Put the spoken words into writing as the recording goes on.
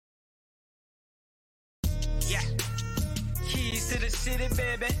city,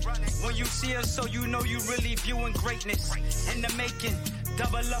 baby. When you see us, so you know you really viewing greatness in the making.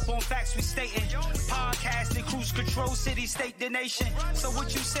 Double up on facts we stating. Podcasting, cruise control, city, state, the nation. So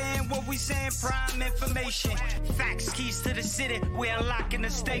what you saying, what we saying, prime information. Facts, keys to the city, we unlocking the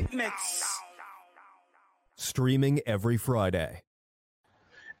statements. Streaming every Friday.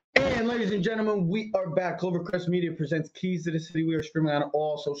 And ladies and gentlemen, we are back. Clovercrest Media presents Keys to the City. We are streaming on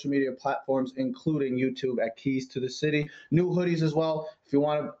all social media platforms, including YouTube at Keys to the City. New hoodies as well. If you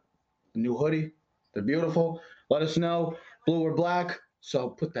want a new hoodie, they're beautiful. Let us know, blue or black. So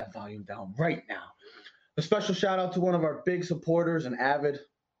put that volume down right now. A special shout out to one of our big supporters and avid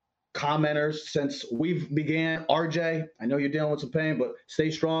commenters since we've began, RJ. I know you're dealing with some pain, but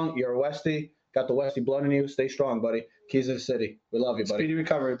stay strong. You're a Westie. Got the Westie blood in you. Stay strong, buddy. Keys to the City. We love you, buddy. Speedy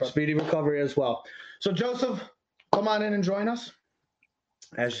recovery, bro. Speedy recovery as well. So, Joseph, come on in and join us.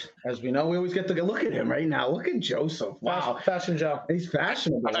 As we know, we always get to look at him right now. Look at Joseph. Wow. Fashion Joe. He's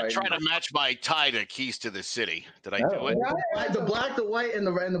fashionable. I'm trying to match my tie to Keys to the City. Did I do it? The black, the white, and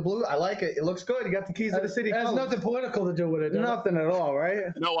the blue. I like it. It looks good. You got the Keys to the City. It has nothing political to do with it. Nothing at all, right?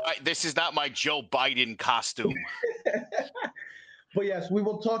 No, this is not my Joe Biden costume. But yes, we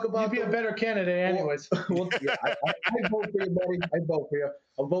will talk about. You'd be a better candidate, anyways. I vote for you, buddy. I vote for you.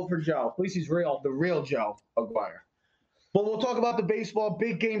 I'll vote for Joe. At least he's real. The real Joe Aguirre. But we'll talk about the baseball.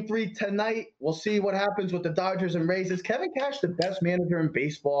 Big Game 3 tonight. We'll see what happens with the Dodgers and Rays. Is Kevin Cash the best manager in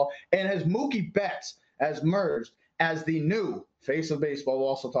baseball? And has Mookie Betts has merged as the new face of baseball? We'll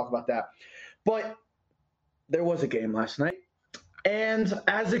also talk about that. But there was a game last night. And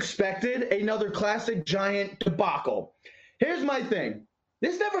as expected, another classic Giant debacle. Here's my thing.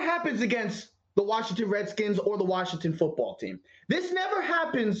 This never happens against the Washington Redskins or the Washington football team. This never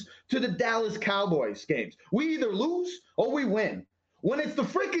happens to the Dallas Cowboys games. We either lose or we win. When it's the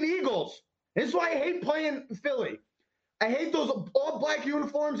freaking Eagles, that's why I hate playing Philly. I hate those all black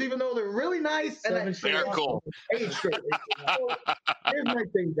uniforms, even though they're really nice. And they're cool. Here's my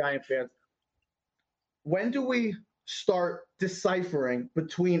thing, Giant fans. When do we start deciphering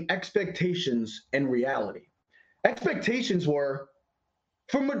between expectations and reality? Expectations were,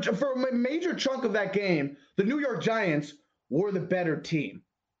 for a major chunk of that game, the New York Giants were the better team.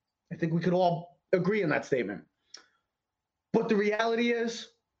 I think we could all agree on that statement. But the reality is,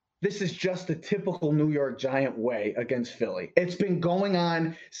 this is just the typical New York Giant way against Philly. It's been going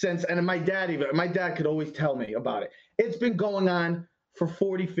on since, and my dad could always tell me about it. It's been going on for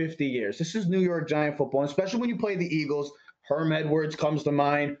 40, 50 years. This is New York Giant football, especially when you play the Eagles. Herm Edwards comes to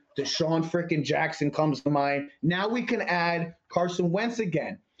mind. Deshaun frickin' Jackson comes to mind. Now we can add Carson Wentz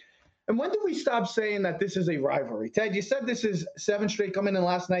again. And when do we stop saying that this is a rivalry? Ted, you said this is 7 straight coming in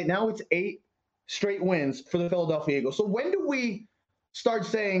last night. Now it's 8 straight wins for the Philadelphia Eagles. So when do we start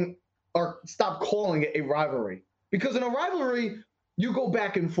saying or stop calling it a rivalry? Because in a rivalry, you go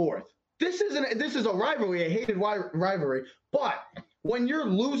back and forth. This is a rivalry, a hated rivalry. But when you're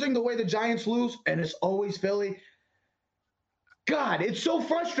losing the way the Giants lose, and it's always Philly, God, it's so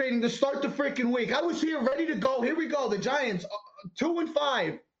frustrating to start the freaking week. I was here ready to go. Here we go. The Giants,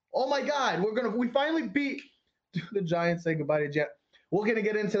 2-5. Oh my God, we finally beat the Giants. Say goodbye to Jet. We're gonna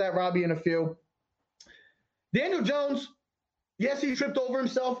get into that, Robbie, in a few. Daniel Jones, yes, he tripped over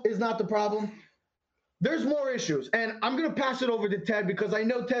himself. Is not the problem. There's more issues, and I'm gonna pass it over to Ted because I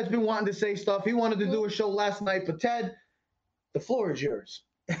know Ted's been wanting to say stuff. He wanted to do a show last night, but Ted, the floor is yours.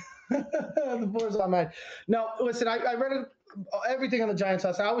 The floor is on mine. No, listen, I read everything on the Giants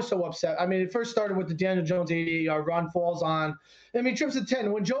last night. I was so upset. I mean, it first started with the Daniel Jones 88-yard run, falls on. I mean, trips to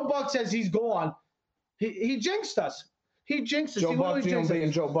 10. When Joe Buck says he's gone, he jinxed us. He jinxed us. Joe Buck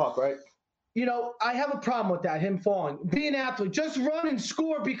being Joe Buck, right? You know, I have a problem with that, him falling. Be an athlete. Just run and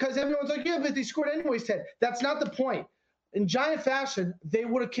score because everyone's like, yeah, but they scored anyways, Ted. That's not the point. In Giant fashion, they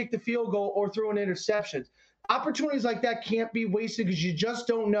would have kicked the field goal or threw an interception. Opportunities like that can't be wasted because you just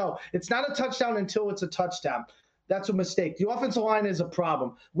don't know. It's not a touchdown until it's a touchdown. That's a mistake. The offensive line is a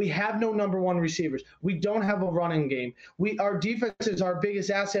problem. We have no number one receivers. We don't have a running game. Our defense is our biggest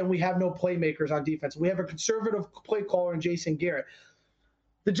asset, and we have no playmakers on defense. We have a conservative play caller in Jason Garrett.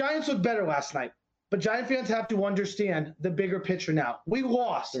 The Giants looked better last night, but Giant fans have to understand the bigger picture now. We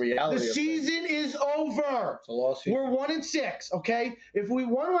lost. The season is over. It's a loss. We're 1-6, okay? If we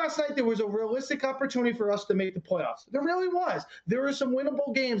won last night, there was a realistic opportunity for us to make the playoffs. There really was. There were some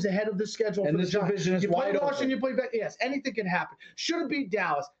winnable games ahead of the schedule. And this division is wide open. Washington, you play back. Yes, anything can happen. Should have beat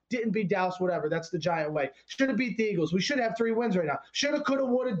Dallas. Didn't beat Dallas, whatever. That's the Giant way. Should have beat the Eagles. We should have 3 wins right now. Should have, could have,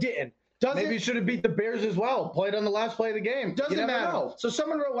 would have, didn't. Maybe you should have beat the Bears as well. Played on the last play of the game. Doesn't matter. Know. So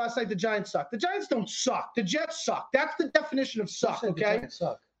someone wrote last night the Giants suck. The Giants don't suck. The Jets suck. That's the definition of suck, okay? The Giants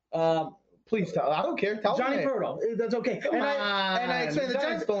suck. Please tell. I don't care. Tell Johnny me. Purtle. That's okay. Come and I explained the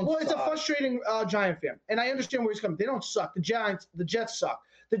Giants. don't Well, it's a suck. frustrating Giant fan, and I understand where he's coming. They don't suck. The Jets suck.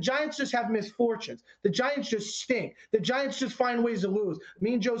 The Giants just have misfortunes. The Giants just stink. The Giants just find ways to lose.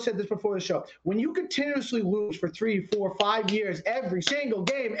 Me and Joe said this before the show. When you continuously lose for 3, 4, 5 years, every single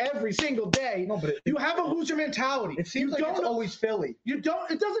game, every single day, you have a loser mentality. It seems like it's always Philly. You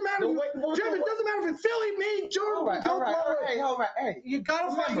don't. It doesn't matter. Jeff, it doesn't matter if it's Philly, me, Jordan. All right. Hey, You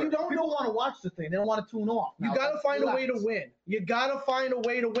gotta find. You don't people know. want to watch the thing. They don't want to tune off. You got to find a way to win. You got to find a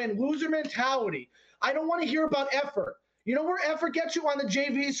way to win. Loser mentality. I don't want to hear about effort. You know where effort gets you on the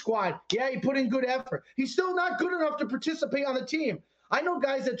JV squad? Yeah, he put in good effort. He's still not good enough to participate on the team. I know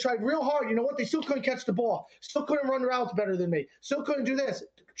guys that tried real hard. You know what? They still couldn't catch the ball. Still couldn't run routes better than me. Still couldn't do this.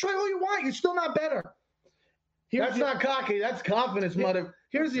 Try all you want. You're still not better. That's not cocky. That's confidence, mother.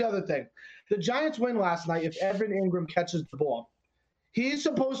 Here's the other thing. The Giants win last night if Evan Ingram catches the ball. He's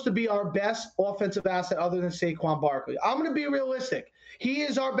supposed to be our best offensive asset other than Saquon Barkley. I'm going to be realistic. He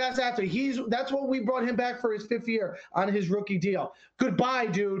is our best athlete. That's what we brought him back for his 5th year on his rookie deal. Goodbye,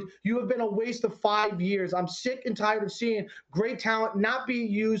 dude. You have been a waste of 5 years. I'm sick and tired of seeing great talent not being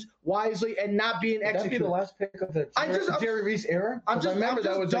used wisely and not being executed. Would that be the last pick of the Jerry Reese era? I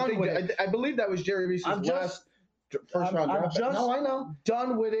believe that was Jerry Reese's last first round draft. No, I know.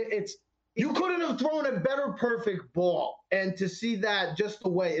 Done with it. You couldn't have thrown a better perfect ball. And to see that just the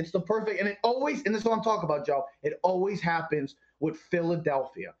way, it's the perfect, and it always, and this is what I'm talking about, Joe, it always happens with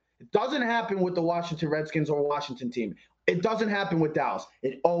Philadelphia. It doesn't happen with the Washington Redskins or Washington team. It doesn't happen with Dallas.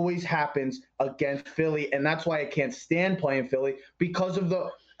 It always happens against Philly, and that's why I can't stand playing Philly because of the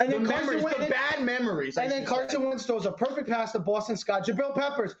bad memories. And then Carson Wentz throws a perfect pass to Boston Scott. Jabril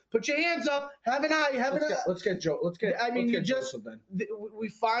Peppers, put your hands up. Have an eye. Let's get Joe. We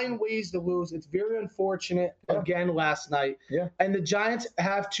find ways to lose. It's very unfortunate again last night. Yeah. And the Giants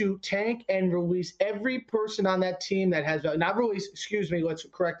have to tank and release every person on that team that has not release. Excuse me. Let's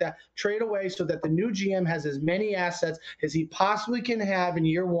correct that. Trade away so that the new GM has as many assets as he possibly can have in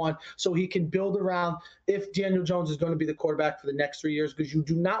year one, so he can build around if Daniel Jones is going to be the quarterback for the next 3 years, because you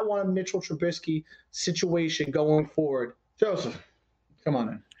do not want a Mitchell Trubisky situation going forward. Joseph, come on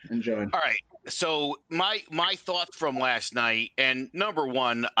in. Enjoy. All right. So my thoughts from last night, and number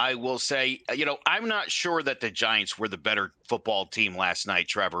one, I will say, I'm not sure that the Giants were the better football team last night,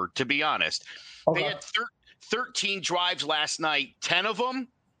 Trevor, to be honest. Okay. They had 13 drives last night. 10 of them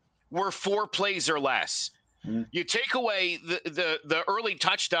were 4 plays or less. Mm-hmm. You take away the early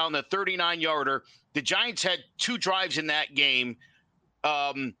touchdown, the 39-yarder. The Giants had 2 drives in that game.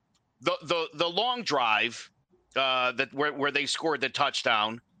 The long drive where they scored the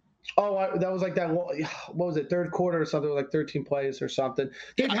touchdown. Oh, that was like that. What was it? Third quarter or something, like 13 plays or something.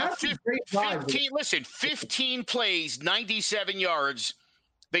 They had 15 plays, 97 yards.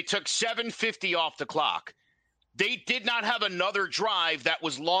 They took 7:50 off the clock. They did not have another drive that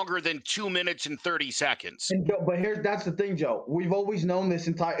was longer than 2 minutes and 30 seconds. But that's the thing, Joe. We've always known this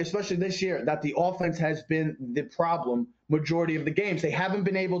especially this year, that the offense has been the problem majority of the games. They haven't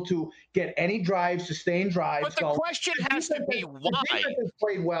been able to get any drives, sustained drives. But the question has to be why.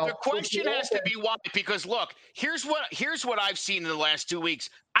 The question has to be why, because look, here's what I've seen in the last 2 weeks.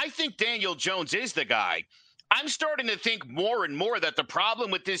 I think Daniel Jones is the guy. I'm starting to think more and more that the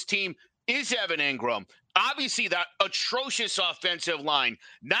problem with this team is Evan Ingram. Obviously, that atrocious offensive line,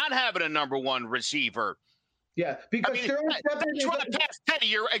 not having a number one receiver. Yeah, because that drop pass, Teddy,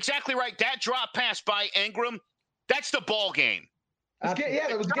 you're exactly right. That drop pass by Ingram, that's the ball game.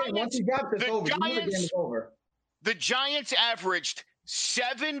 It was game. Once he got this over, the game is over. The Giants averaged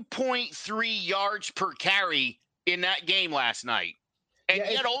 7.3 yards per carry in that game last night, and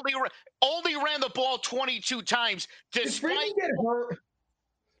yet only ran the ball 22 times. Despite get hurt.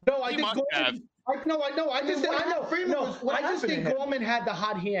 No, I think I know. I just think Gallman had the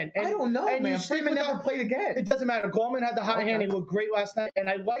hot hand. And, I don't know, man. Freeman never played again. It doesn't matter. Gallman had the hot hand. He looked great last night, and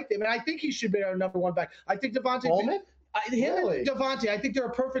I liked him. And I think he should be our number one back. I think Devontae. Gallman? And Devontae, I think they're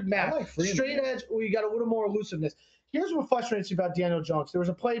a perfect match. Straight edge, we got a little more elusiveness. Here's what frustrates me about Daniel Jones. There was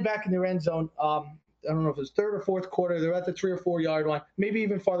a play back in their end zone. I don't know if it was third or fourth quarter. They're at the 3 or 4 yard line, maybe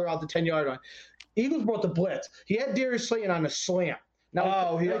even farther out the 10-yard line. Eagles brought the blitz. He had Darius Slayton on a slam.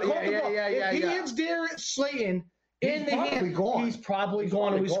 Now, if he hits Darius Slayton in the hand, he's probably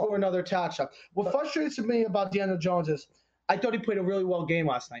gone, and we score another touchdown. What frustrates me about Daniel Jones is I thought he played a really well game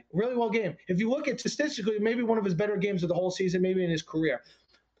last night. Really well game. If you look at statistically, maybe one of his better games of the whole season, maybe in his career.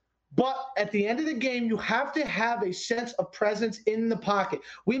 But at the end of the game, you have to have a sense of presence in the pocket.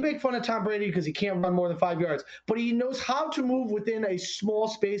 We make fun of Tom Brady because he can't run more than 5 yards, but he knows how to move within a small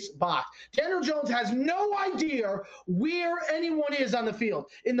space box. Daniel Jones has no idea where anyone is on the field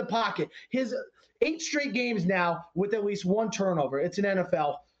in the pocket. His 8 straight games now with at least 1 turnover. It's an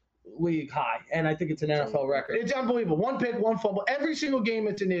NFL league high, and I think it's an NFL record. It's unbelievable. 1 pick, 1 fumble. Every single game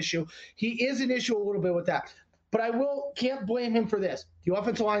it's an issue. He is an issue a little bit with that. But I can't blame him for this. The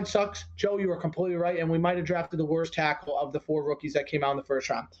offensive line sucks. Joe, you are completely right, and we might have drafted the worst tackle of the 4 rookies that came out in the first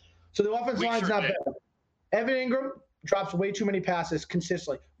round. So the offensive line's not better. Evan Ingram drops way too many passes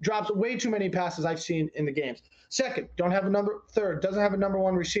consistently. Drops way too many passes I've seen in the games. Second, doesn't have a number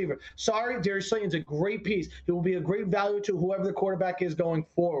 1 receiver. Sorry, Darius Slayton's a great piece. He will be a great value to whoever the quarterback is going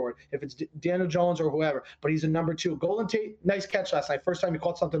forward, if it's Daniel Jones or whoever. But he's a number 2. Golden Tate, nice catch last night. First time he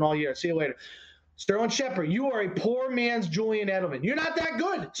caught something all year. See you later. Sterling Shepard, you are a poor man's Julian Edelman. You're not that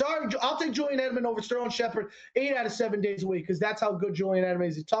good. Sorry, I'll take Julian Edelman over Sterling Shepard 8 out of 7 days a week because that's how good Julian Edelman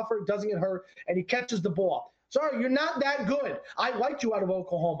is. He's tougher, doesn't get hurt, and he catches the ball. Sorry, you're not that good. I liked you out of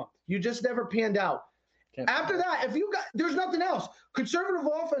Oklahoma. You just never panned out. After that, there's nothing else. Conservative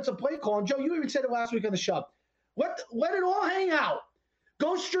offensive play calling. Joe, you even said it last week on the show. Let it all hang out.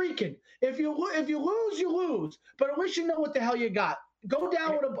 Go streaking. If you lose, you lose. But at least you know what the hell you got. Go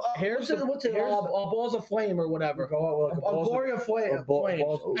down with balls of flame or whatever. A glory of flame. And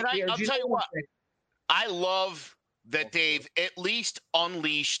I'll tell you what, I love that they've at least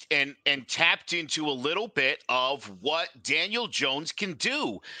unleashed and tapped into a little bit of what Daniel Jones can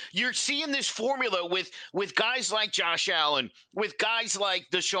do. You're seeing this formula with guys like Josh Allen, with guys like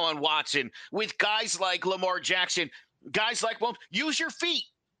Deshaun Watson, with guys like Lamar Jackson, guys like, well, use your feet.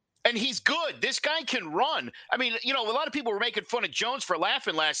 And he's good. This guy can run. I mean, a lot of people were making fun of Jones for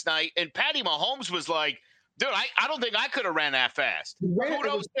laughing last night, and Patty Mahomes was like, dude, I don't think I could have ran that fast.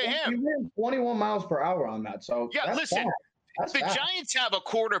 Kudos to him. He ran 21 miles per hour on that. So yeah, listen, the Giants have a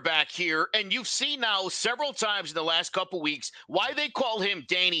quarterback here, and you've seen now several times in the last couple weeks why they call him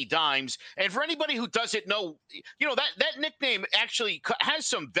Danny Dimes. And for anybody who doesn't know, that nickname actually has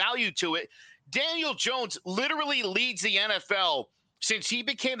some value to it. Daniel Jones literally leads the NFL since he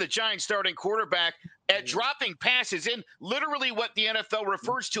became the Giants starting quarterback at dropping passes in literally what the NFL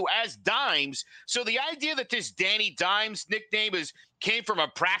refers to as dimes. So the idea that this Danny Dimes nickname came from a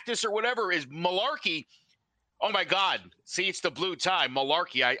practice or whatever is malarkey. Oh, my God. See, it's the blue tie.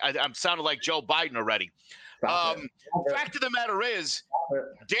 Malarkey. I'm sounding like Joe Biden already. Fact of the matter is,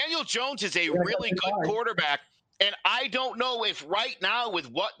 Daniel Jones is a really good quarterback, and I don't know if right now with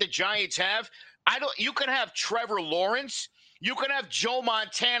what the Giants have, you can have Trevor Lawrence, you can have Joe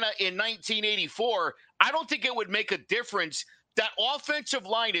Montana in 1984. I don't think it would make a difference. That offensive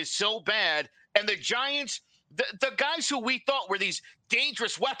line is so bad, and the Giants, the guys who we thought were these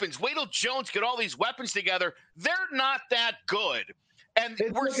dangerous weapons, wait till Jones get all these weapons together, they're not that good. And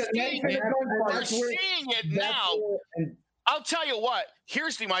we're seeing it now. I'll tell you what,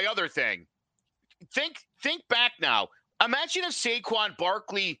 here's my other thing. Think back now. Imagine if Saquon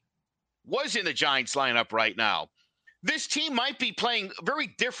Barkley was in the Giants lineup right now. This team might be playing very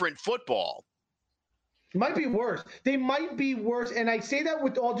different football. Might be worse. They might be worse. And I say that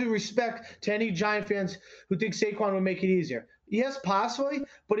with all due respect to any Giant fans who think Saquon would make it easier. Yes, possibly,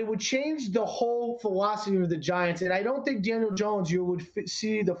 but it would change the whole philosophy of the Giants. And I don't think Daniel Jones, you would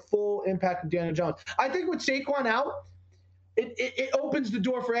see the full impact of Daniel Jones. I think with Saquon out, it opens the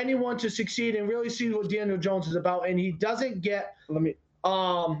door for anyone to succeed and really see what Daniel Jones is about. And he doesn't get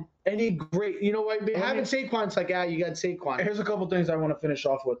any great, having Saquon, it's like, you got Saquon. Here's a couple things I want to finish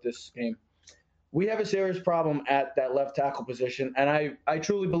off with this game. We have a serious problem at that left tackle position, and I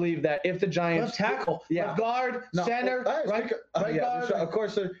truly believe that if the Giants left tackle, left guard, center, right guard. Of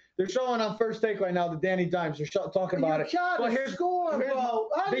course, they're showing on First Take right now the Danny Dimes. They're talking about it. But here's score, bro.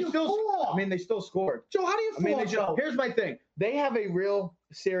 They still scored. Joe, how do you Joe? Here's my thing. They have a real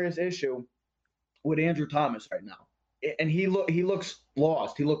serious issue with Andrew Thomas right now, and he looks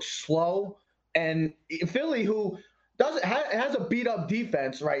lost. He looks slow, and Philly, who has a beat up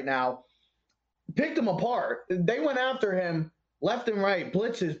defense right now, picked him apart. They went after him left and right,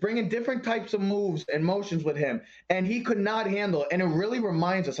 blitzes, bringing different types of moves and motions with him, and he could not handle it. And it really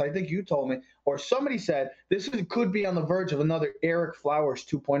reminds us, I think you told me, or somebody said, could be on the verge of another Eric Flowers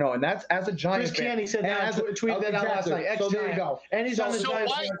 2.0, and that's as a Giant Chris Canny said that, tweeted that out last night. So there you go. And he's on the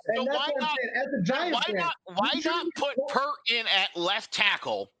Giants. Why not put Pert in at left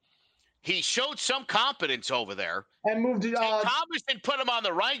tackle? He showed some competence over there. And moved Thomas and put him on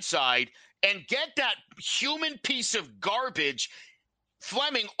the right side and get that human piece of garbage,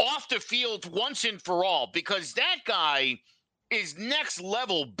 Fleming, off the field once and for all, because that guy is next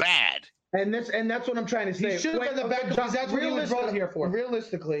level bad. And that's what I'm trying to say. He should have been the backup because that's what he was brought here for.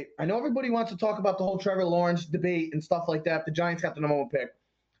 Realistically, I know everybody wants to talk about the whole Trevor Lawrence debate and stuff like that. The Giants got the number one pick.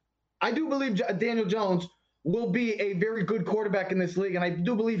 I do believe Daniel Jones will be a very good quarterback in this league, and I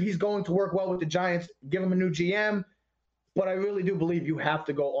do believe he's going to work well with the Giants, give him a new GM. But I really do believe you have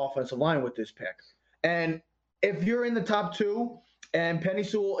to go offensive line with this pick. And if you're in the top 2 and Penei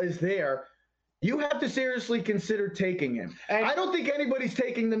Sewell is there, you have to seriously consider taking him. And I don't think anybody's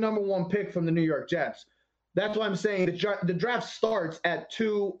taking the number 1 pick from the New York Jets. That's why I'm saying the draft starts at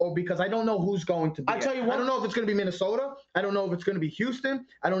 2, or because I don't know who's going to be. I tell you what, I don't know if it's going to be Minnesota. I don't know if it's going to be Houston.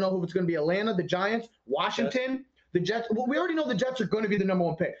 I don't know if it's going to be Atlanta, the Giants, Washington, the Jets. Well, we already know the Jets are going to be the number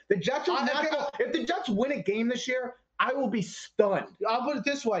 1 pick. The Jets are if the Jets win a game this year, I will be stunned. I'll put it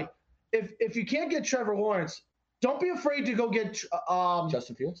this way: if you can't get Trevor Lawrence, don't be afraid to go get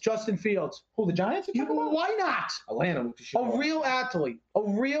Justin Fields. Justin Fields. Who, the Giants? Why not? Atlanta. A real athlete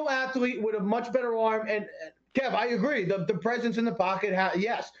with a much better arm. And Kev, I agree. The presence in the pocket, has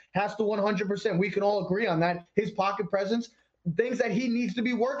to 100%. We can all agree on that. His pocket presence, things that he needs to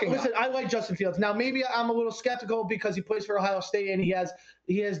be working Listen, on. I like Justin Fields. Now, maybe I'm a little skeptical because he plays for Ohio State and he has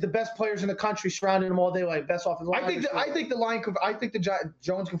the best players in the country surrounding him all day, like best offensive line. I think the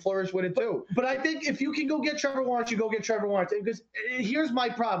Jones can flourish with it too. But I think if you can go get Trevor Lawrence, you go get Trevor Lawrence. Because here's my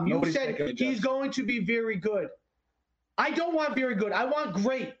problem. You said he's going to be very good. I don't want very good. I want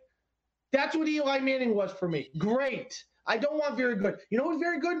great. That's what Eli Manning was for me. Great. I don't want very good. You know who's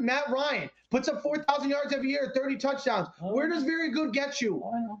very good? Matt Ryan. Puts up 4,000 yards every year, 30 touchdowns. Where does very good get you?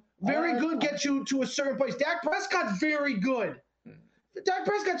 Very good gets you to a certain place. Dak Prescott's very good. Dak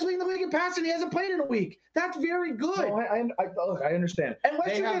Prescott's leading the league in passing. He hasn't played in a week. That's very good. No, look, I understand.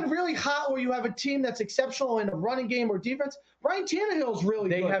 Unless you're getting really hot where you have a team that's exceptional in a running game or defense, Ryan Tannehill's really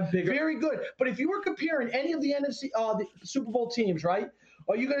good. Very good. But if you were comparing any of the NFC, the Super Bowl teams, right?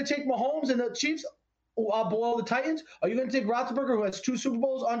 Are you going to take Mahomes and the Chiefs below the Titans? Are you going to take Roethlisberger, who has 2 Super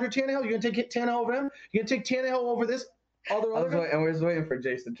Bowls under Tannehill? You're going to take Tannehill over him? You're going to take Tannehill over this other guy? I was waiting for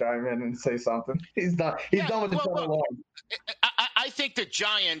Jason to chime in and say something. He's done. He's done with the Trevor Lawrence. I think the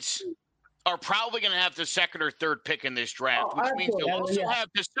Giants are probably going to have the 2nd or 3rd pick in this draft, which means they'll also have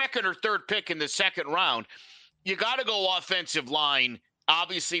the 2nd or 3rd pick in the 2nd round. You got to go offensive line,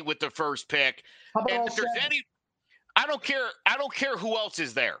 obviously, with the 1st pick. And if there's I don't care who else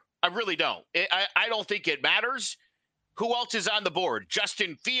is there. I really don't. I don't think it matters who else is on the board.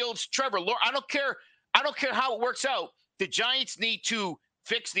 Justin Fields, Trevor Lawrence. I don't care how it works out. The Giants need to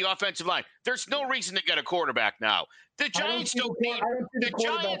fix the offensive line. There's no reason to get a quarterback now. The Giants don't need the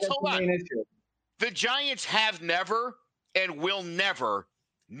Giants. Hold on. The Giants have never and will never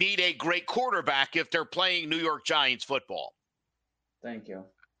need a great quarterback if they're playing New York Giants football. Thank you.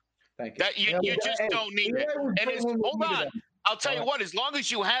 You just don't need it. And hold on. I'll tell you what, as long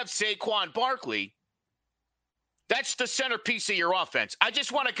as you have Saquon Barkley, that's the centerpiece of your offense. I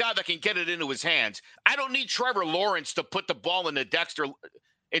just want a guy that can get it into his hands. I don't need Trevor Lawrence to put the ball into Saquon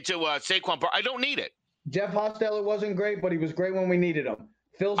Barkley. I don't need it. Jeff Hostetler wasn't great, but he was great when we needed him.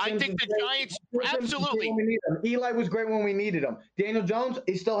 I think the Giants, absolutely. Eli was great when we needed him. Daniel Jones,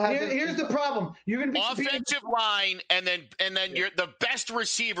 he still has. Here's the problem: you're going to be offensive line, and then you're the best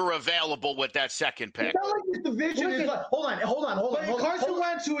receiver available with that 2nd pick. It's not like this division is like, hold on. Carson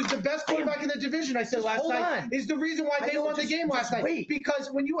Wentz, who is the best quarterback in the division, I said last night, is the reason why they won the game last night.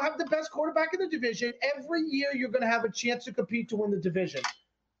 Because when you have the best quarterback in the division, every year you're going to have a chance to compete to win the division.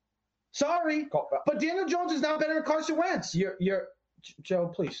 Sorry, but Daniel Jones is not better than Carson Wentz. Joe,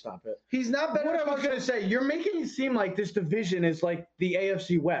 please stop it. He's not better. What I was going to say, you're making it seem like this division is like the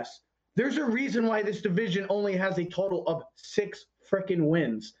AFC West. There's a reason why this division only has a total of 6 freaking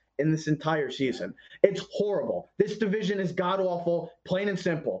wins in this entire season. It's horrible. This division is god-awful, plain and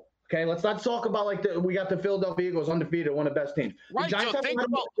simple. Okay, let's not talk about we got the Philadelphia Eagles undefeated, one of the best teams. Right, so think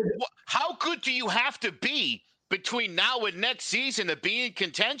about how good do you have to be between now and next season to be in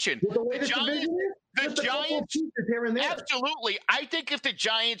contention? The Giants, here and there. Absolutely. I think if the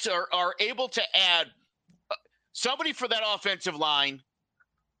Giants are able to add somebody for that offensive line,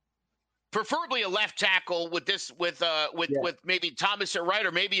 preferably a left tackle with maybe Thomas at right,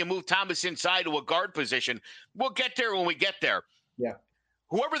 or maybe you move Thomas inside to a guard position. We'll get there when we get there. Yeah.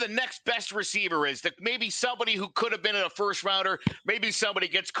 Whoever the next best receiver is, that maybe somebody who could have been in a 1st rounder, maybe somebody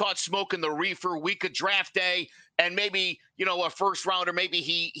gets caught smoking the reefer week of draft day, and maybe, a 1st rounder, maybe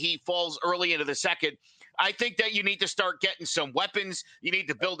he falls early into the 2nd. I think that you need to start getting some weapons. You need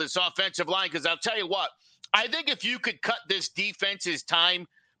to build this offensive line, because I'll tell you what, I think if you could cut this defense's time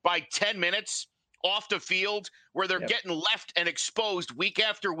by 10 minutes off the field where they're getting left and exposed week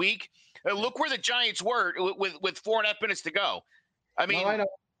after week, Look where the Giants were with 4.5 minutes to go. I mean, no, I know.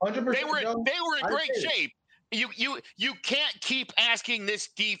 100%. They were in great shape. You can't keep asking this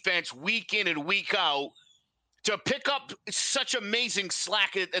defense week in and week out to pick up such amazing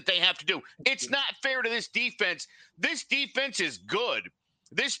slack that they have to do. It's not fair to this defense. This defense is good.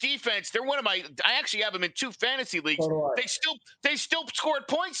 This defense, they're one of my. I actually have them in 2 fantasy leagues. They still scored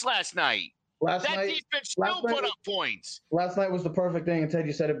points last night. That defense still put up points. Last night was the perfect thing, and Ted,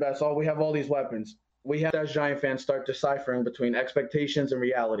 you said it best. We have all these weapons. We have, as Giant fans, start deciphering between expectations and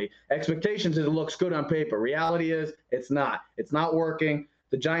reality. Expectations is it looks good on paper. Reality is it's not. It's not working.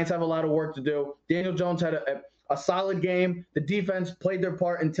 The Giants have a lot of work to do. Daniel Jones had a solid game. The defense played their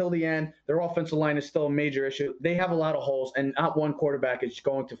part until the end. Their offensive line is still a major issue. They have a lot of holes, and not one quarterback is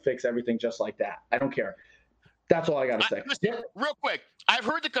going to fix everything just like that. I don't care. That's all I got to say. Listen, real quick, I've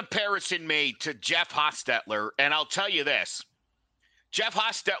heard the comparison made to Jeff Hostetler, and I'll tell you this. Jeff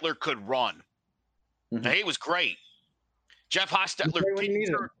Hostetler could run. Mm-hmm. He was great. Jeff Hostetler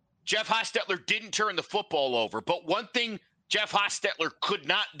didn't turn the football over. But one thing Jeff Hostetler could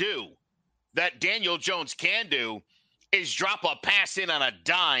not do that Daniel Jones can do is drop a pass in on a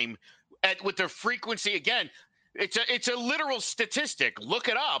dime with the frequency. Again, it's a literal statistic. Look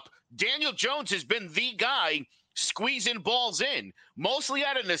it up. Daniel Jones has been the guy squeezing balls in, mostly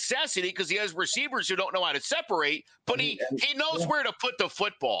out of necessity because he has receivers who don't know how to separate, but he knows where to put the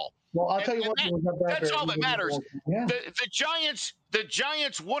football. Well, I'll tell you what. That's all that matters. Yeah. The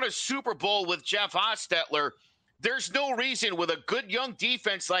Giants won a Super Bowl with Jeff Hostetler. There's no reason with a good young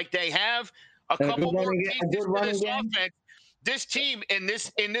defense like they have, a couple more pieces for this offense, this team in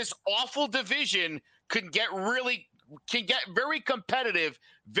this awful division can get very competitive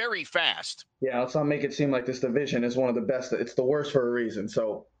very fast. Yeah, let's not make it seem like this division is one of the best. It's the worst for a reason.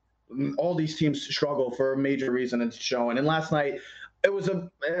 So all these teams struggle for a major reason. It's showing. And last night, it was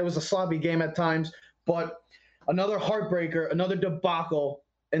a sloppy game at times, but another heartbreaker, another debacle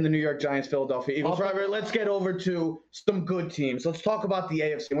in the New York Giants, Philadelphia Eagles. Robert, let's get over to some good teams. Let's talk about the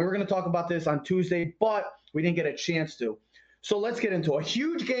AFC. We were going to talk about this on Tuesday, but we didn't get a chance to. So let's get into a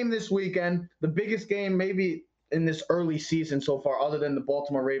huge game this weekend, the biggest game maybe in this early season so far, other than the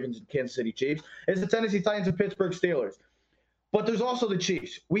Baltimore Ravens and Kansas City Chiefs, is the Tennessee Titans and Pittsburgh Steelers. But there's also the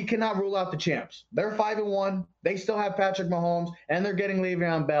Chiefs. We cannot rule out the champs. They're 5-1. They still have Patrick Mahomes, and they're getting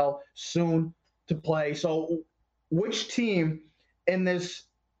Le'Veon Bell soon to play. So which team in this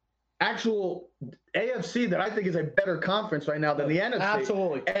actual AFC that I think is a better conference right now than the NFC?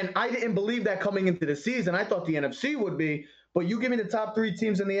 Absolutely. And I didn't believe that coming into the season. I thought the NFC would be, but you give me the top 3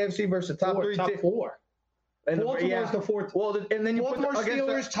 teams in the AFC versus the top 3 top teams. 4. And Baltimore's the 4th. Well, and then you Baltimore, put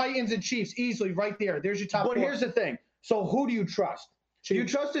Steelers, Titans, and Chiefs easily right there. There's your top 4. But here's the thing. So who do you trust? Chiefs. You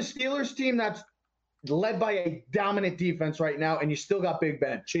trust the Steelers team that's led by a dominant defense right now, and you still got Big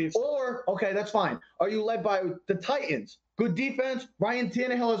Ben. Chiefs. Or, okay, that's fine. Are you led by the Titans? Good defense. Ryan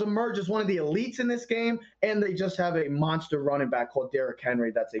Tannehill has emerged as one of the elites in this game, and they just have a monster running back called Derrick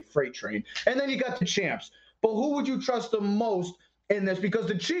Henry that's a freight train. And then you got the champs. But who would you trust the most in this? Because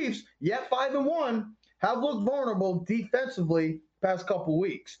the Chiefs, yet 5-1, have looked vulnerable defensively past couple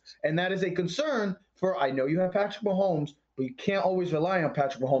weeks. And that is a concern for, I know you have Patrick Mahomes, but you can't always rely on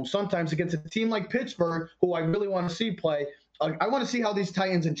Patrick Mahomes. Sometimes against a team like Pittsburgh, who I really want to see play, I want to see how these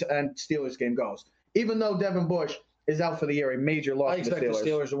Titans and Steelers game goes. Even though Devin Bush is out for the year, a major loss. I expect the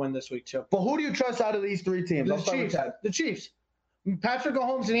Steelers to win this week, too. But who do you trust out of these 3 teams? The Chiefs. Patrick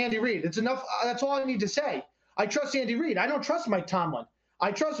Mahomes and Andy Reid. It's enough. That's all I need to say. I trust Andy Reid. I don't trust Mike Tomlin.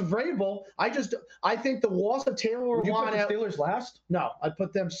 I trust Vrabel. I think the loss of Taylor Would you put the Steelers last? No, I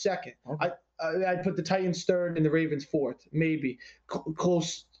put them second. Okay. I'd put the Titans third and the Ravens fourth, maybe.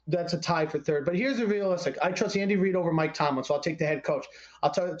 Close. That's a tie for third. But here's the realistic. I trust Andy Reid over Mike Tomlin, so I'll take the head coach.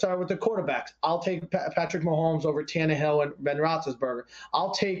 I'll start with the quarterbacks. I'll take Patrick Mahomes over Tannehill and Ben Roethlisberger. I'll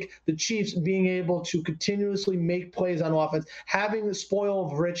take the Chiefs being able to continuously make plays on offense, having the spoil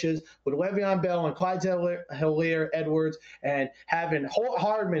of riches with Le'Veon Bell and Clyde Edwards, and having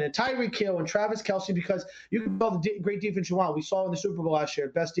Hardman and Tyreek Hill and Travis Kelce, because you can build the great defense you want. We saw in the Super Bowl last year,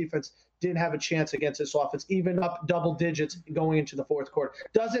 best defense didn't have a chance against this offense, even up double digits going into the 4th quarter.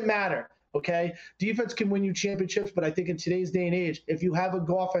 Doesn't matter, okay? Defense can win you championships, but I think in today's day and age, if you have a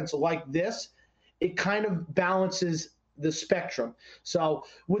good offense like this, it kind of balances the spectrum. So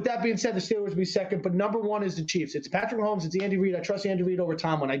with that being said, the Steelers will be second, but number 1 is the Chiefs. It's Patrick Mahomes. It's Andy Reid. I trust Andy Reid over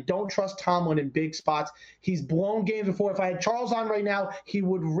Tomlin. I don't trust Tomlin in big spots. He's blown games before. If I had Charles on right now, he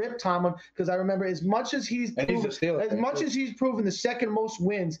would rip Tomlin, because I remember as much as he's proven the second most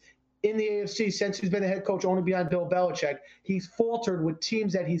wins in the AFC since he's been the head coach, only behind Bill Belichick. He's faltered with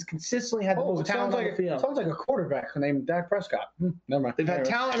teams that he's consistently had the most talent on the field. Sounds like a quarterback named Dak Prescott. Never mind. They've had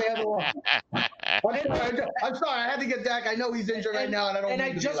talent, they haven't won. I'm sorry. I had to get Dak. I know he's injured right now, and I don't. And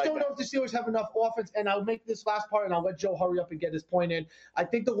I just don't know if the Steelers have enough offense. And I'll make this last part, and I'll let Joe hurry up and get his point in. I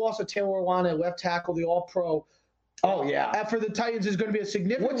think the loss of Taylor Lewan, left tackle, the All-Pro. Oh, yeah. For the Titans is going to be a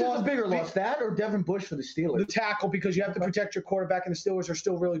significant Which loss. is a bigger loss, that or Devin Bush for the Steelers? The tackle, because you have to protect your quarterback, and the Steelers are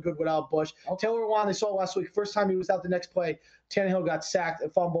still really good without Bush. Okay. Taylor Lewan, they saw last week, first time he was out the next play, Tannehill got sacked, a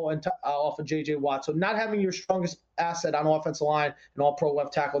fumble, and off of J.J. Watt. So not having your strongest asset on offensive line, an all-pro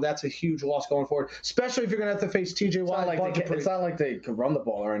left tackle, that's a huge loss going forward, especially if you're going to have to face T.J. Watt. It's not like they could run the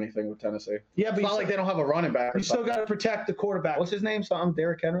ball or anything with Tennessee. Yeah, but it's not like they don't have a running back. You still got to protect the quarterback. What's his name? Something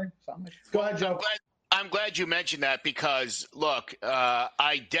Derrick Henry? Something. Go ahead, Joe. I'm glad you mentioned that because, look,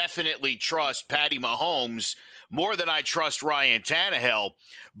 I definitely trust Patty Mahomes more than I trust Ryan Tannehill,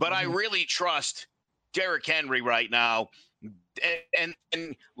 but I really trust Derrick Henry right now. And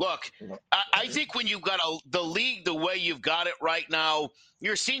look, I think when you've got the league the way you've got it right now,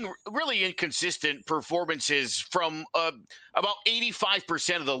 you're seeing really inconsistent performances from about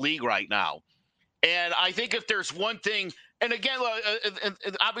 85% of the league right now. And I think if there's one thing, and again,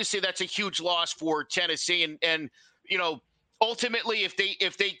 obviously that's a huge loss for Tennessee, and you know, ultimately if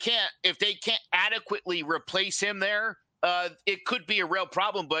they can't adequately replace him there, it could be a real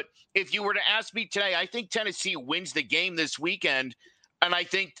problem. But if you were to ask me today, I think Tennessee wins the game this weekend, and I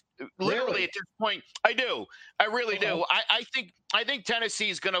think literally at this point, I really do. I think Tennessee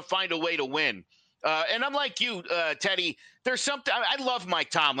is going to find a way to win. And I'm like you, Teddy. There's something. I love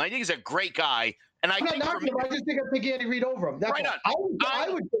Mike Tomlin. I think he's a great guy. And I think I just think Andy Reid over him. That's right on.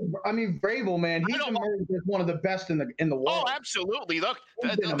 I mean, Vrabel, man, he's emerged as one of the best in the world. Oh, absolutely. Look,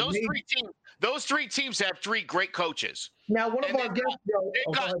 those three teams have three great coaches. Now, one of our guests,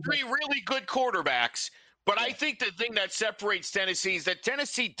 they've got three really good quarterbacks. But I think the thing that separates Tennessee is that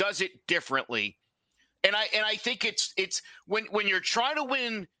Tennessee does it differently. And I think it's when you're trying to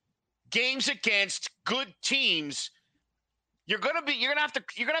win games against good teams, you're gonna have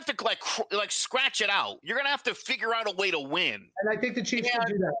to like scratch it out. You're gonna have to figure out a way to win. And I think the Chiefs can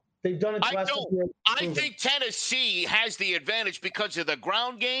do that. They've done it. I think Tennessee has the advantage because of the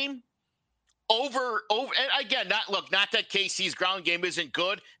ground game. Over, and again, not that KC's ground game isn't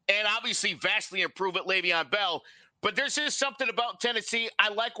good, and obviously vastly improved at Le'Veon Bell. But there's just something about Tennessee. I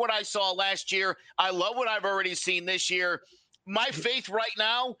like what I saw last year. I love what I've already seen this year. My faith right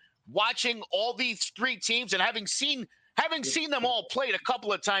now, watching all these three teams and having seen them all played a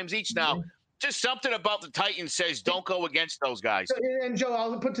couple of times each now, just something about the Titans says don't go against those guys. And Joe,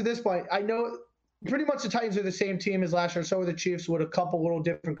 I'll put to this point. I know pretty much the Titans are the same team as last year, and so are the Chiefs with a couple little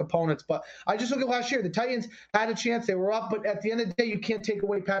different components. But I just look at last year. The Titans had a chance. They were up, but at the end of the day, you can't take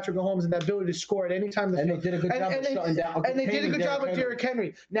away Patrick Mahomes and that ability to score at any time. And they did a good job of shutting down. And they did a good job with Derrick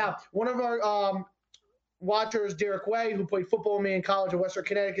Henry. Now, one of our watchers, Derek Way, who played football with me in college in Western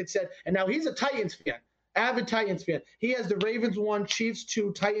Connecticut, said, and now he's a Titans fan. Avid Titans fan. He has the Ravens 1, Chiefs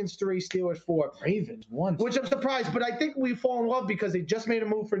 2, Titans 3, Steelers 4. Ravens 1. Which I'm surprised, but I think we fall in love because they just made a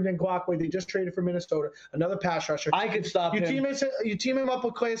move for Ngakoue. They just traded for Minnesota, another pass rusher. I could stop him. You team him up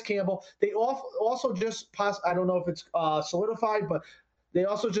with Calais Campbell. They also just I don't know if it's solidified, but they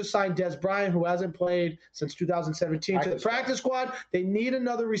also just signed Des Bryant, who hasn't played since 2017, to the practice squad. They need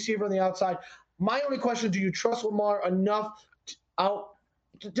another receiver on the outside. My only question: do you trust Lamar enough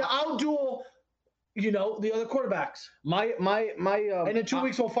to outduel? The other quarterbacks. And in 2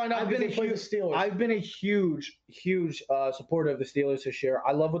 weeks we'll find out if they play the Steelers. I've been a huge supporter of the Steelers this year.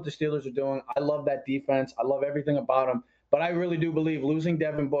 I love what the Steelers are doing. I love that defense. I love everything about them. But I really do believe losing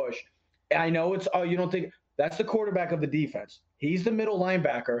Devin Bush. I know it's you don't think that's the quarterback of the defense. He's the middle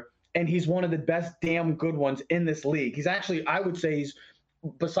linebacker, and he's one of the best damn good ones in this league. He's actually, I would say,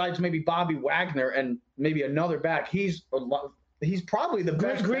 besides maybe Bobby Wagner and maybe another back, he's probably the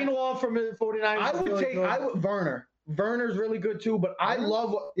best. Greenwald from the 49ers. I would Werner. Werner's really good too, but I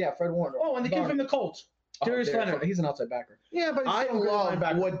love Fred Warner. Oh, and the kid from the Colts. Darius Leonard. He's an outside backer. Yeah, but I love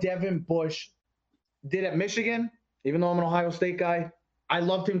what Devin Bush did at Michigan, even though I'm an Ohio State guy. I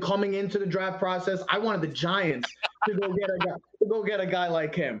loved him coming into the draft process. I wanted the Giants to go get a guy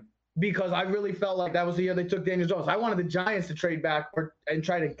like him because I really felt like that was the year they took Daniel Jones. I wanted the Giants to trade back and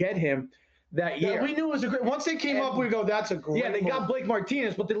try to get him that year. Yeah, we knew it was a great. Once they came up, we go, that's a great. Yeah, they got Blake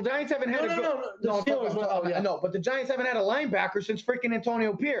Martinez, but the Giants haven't had but the Giants haven't had a linebacker since freaking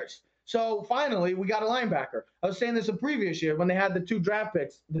Antonio Pierce. So finally, we got a linebacker. I was saying this a previous year when they had the 2 draft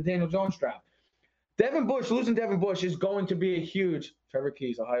picks, the Daniel Jones draft. losing Devin Bush is going to be a huge. Trevor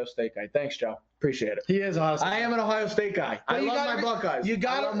Keys, Ohio State guy. Thanks, Joe. Appreciate it. He is Ohio State. I am an Ohio State guy. I love my Buckeyes.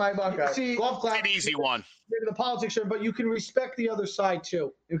 I love my Buckeyes. See, golf clap. An easy one. Maybe the politics, but you can respect the other side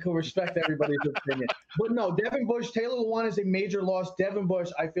too. You can respect everybody's opinion. But no, Devin Bush, Taylor Lewan is a major loss. Devin Bush,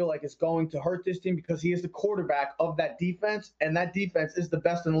 I feel like, is going to hurt this team because he is the quarterback of that defense, and that defense is the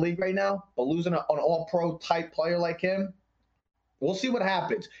best in the league right now. But losing an all-pro type player like him, we'll see what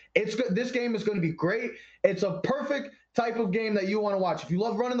happens. It's good. This game is going to be great. It's a perfect type of game that you want to watch. If you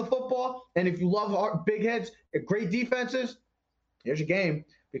love running the football and if you love big heads, great defenses, here's your game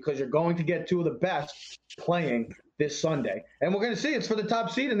because you're going to get two of the best playing this Sunday. And we're going to see it's for the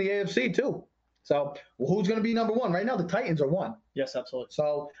top seed in the AFC too. So who's going to be number one? Right now, the Titans are one. Yes, absolutely.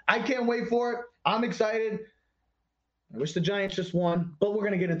 So I can't wait for it. I'm excited. I wish the Giants just won, but we're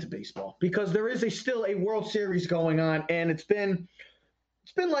going to get into baseball because there is still a World Series going on, and it's been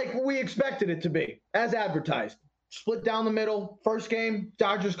like we expected it to be, as advertised. Split down the middle. First game,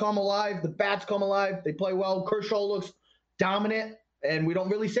 Dodgers come alive. The bats come alive. They play well. Kershaw looks dominant, and we don't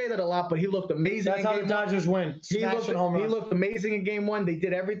really say that a lot, but he looked amazing. That's how the Dodgers win. He looked amazing in game one. They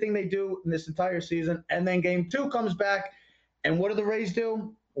did everything they do in this entire season, and then game two comes back, and what do the Rays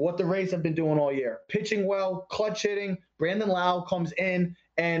do? What the Rays have been doing all year. Pitching well, clutch hitting. Brandon Lau comes in,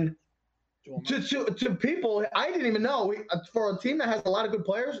 and to people, I didn't even know. For a team that has a lot of good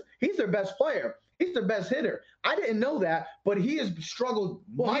players, he's their best player. He's their best hitter. I didn't know that, but he has struggled.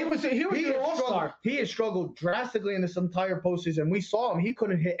 Well, he was an all-star. He has struggled drastically in this entire postseason. We saw him. He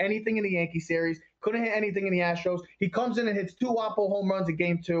couldn't hit anything in the Yankee series, couldn't hit anything in the Astros. He comes in and hits 2 WAPO home runs in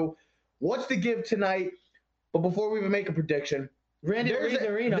game 2. What's the give tonight? But before we even make a prediction, there's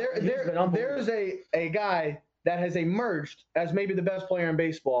a guy that has emerged as maybe the best player in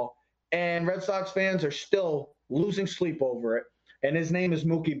baseball, and Red Sox fans are still losing sleep over it. And his name is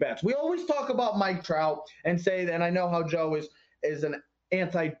Mookie Betts. We always talk about Mike Trout and say that, and I know how Joe is an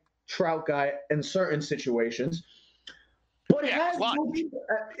anti-Trout guy in certain situations. But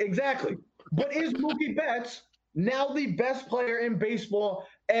exactly. But is Mookie Betts now the best player in baseball?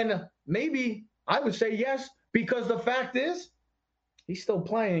 And maybe I would say yes, because the fact is he's still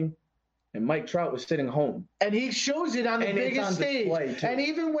playing. And Mike Trout was sitting home. And he shows it on the biggest stage. And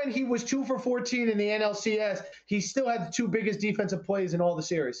even when he was 2 for 14 in the NLCS, he still had the 2 biggest defensive plays in all the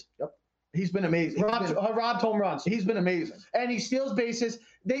series. Yep. He's been amazing. Robbed home runs. He's been amazing. And he steals bases.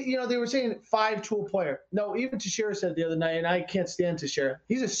 They were saying 5-tool player. No, even Teixeira said the other night, and I can't stand Teixeira.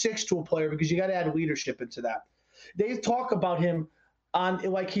 He's a 6-tool player because you got to add leadership into that. They talk about him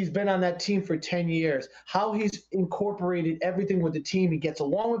like he's been on that team for 10 years, how he's incorporated everything with the team. He gets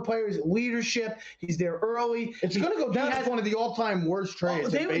along with players, leadership. He's there early. It's going to go down as one of the all-time worst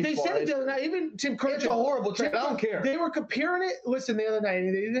trades. They said it the other night. Even Tim Kirk. It's a horrible trade. I don't care. They were comparing it. Listen, the other night,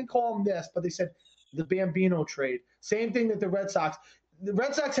 they didn't call him this, but they said the Bambino trade. Same thing that the Red Sox. The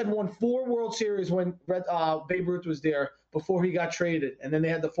Red Sox had won 4 World Series when Babe Ruth was there before he got traded, and then they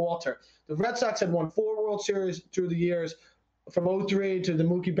had the falter. The Red Sox had won 4 World Series through the years, from 2003 to the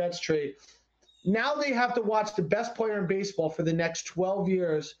Mookie Betts trade. Now they have to watch the best player in baseball for the next 12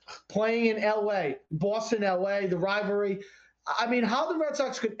 years playing in L.A., Boston, L.A., the rivalry. I mean, how the Red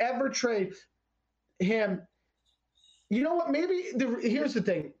Sox could ever trade him. You know what? Here's the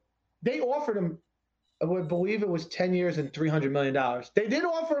thing. They offered him, I would believe it was 10 years and $300 million. They did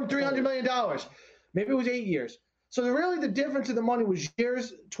offer him $300 million. Maybe it was 8 years. So really the difference in the money was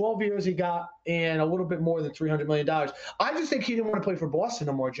 12 years he got, and a little bit more than $300 million. I just think he didn't want to play for Boston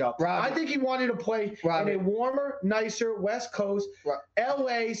no more, Joe. I think he wanted to play in a warmer, nicer West Coast,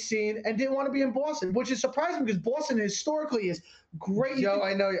 L.A. scene, and didn't want to be in Boston, which is surprising because Boston historically is great. Joe,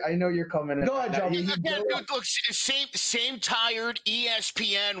 I know you're coming in. Go ahead, Joe. Again, look, same tired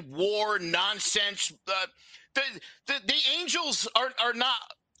ESPN war nonsense. The Angels are not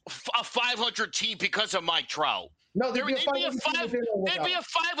a 500 team because of Mike Trout. No, they'd be a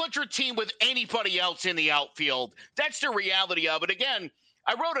 500 team with anybody else in the outfield. That's the reality of it. Again,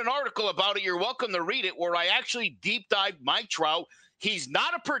 I wrote an article about it. You're welcome to read it, where I actually deep dived Mike Trout. He's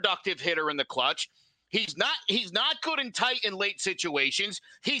not a productive hitter in the clutch. He's not good in tight and late situations.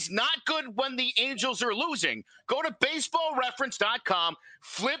 He's not good when the Angels are losing. Go to baseballreference.com,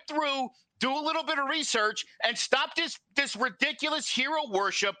 flip through, do a little bit of research, and stop this ridiculous hero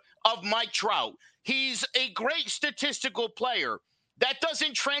worship of Mike Trout. He's a great statistical player. That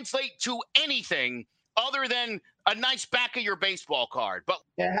doesn't translate to anything other than a nice back of your baseball card. But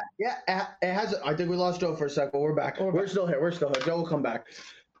it has. I think we lost Joe for a second, but we're back. We're still here. Joe will come back.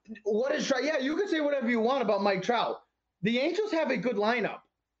 What is Trout? Yeah, you can say whatever you want about Mike Trout. The Angels have a good lineup.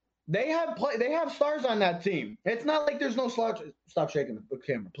 They have stars on that team. It's not like there's no slouch. Stop shaking the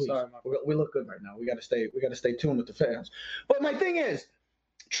camera, please. Sorry, we look good right now. We got to stay tuned with the fans. But my thing is,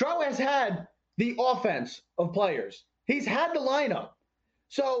 Trout has had the offense of players. He's had the lineup.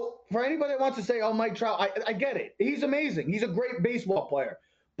 So for anybody that wants to say, "Oh, Mike Trout," I get it. He's amazing. He's a great baseball player.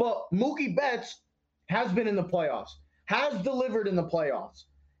 But Mookie Betts has been in the playoffs, has delivered in the playoffs,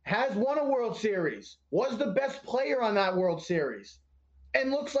 has won a World Series, was the best player on that World Series,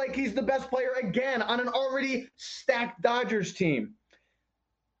 and looks like he's the best player again on an already stacked Dodgers team.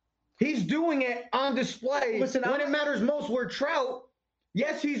 He's doing it on display when it matters most. Where Trout,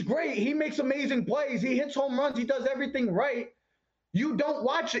 yes, he's great. He makes amazing plays. He hits home runs. He does everything right. You don't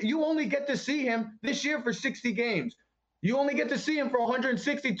watch it. You only get to see him this year for 60 games. You only get to see him for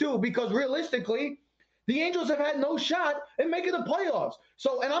 162 because realistically, the Angels have had no shot in making the playoffs.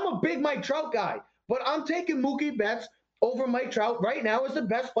 So, and I'm a big Mike Trout guy, but I'm taking Mookie Betts over Mike Trout right now as the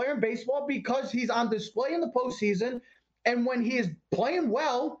best player in baseball because he's on display in the postseason. And when he is playing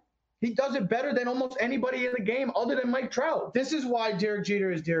well, he does it better than almost anybody in the game other than Mike Trout. This is why Derek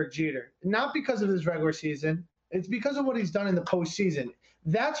Jeter is Derek Jeter. Not because of his regular season. It's because of what he's done in the postseason.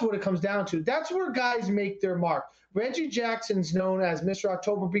 That's what it comes down to. That's where guys make their mark. Reggie Jackson's known as Mr.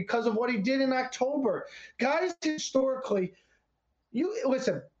 October because of what he did in October. Guys, historically,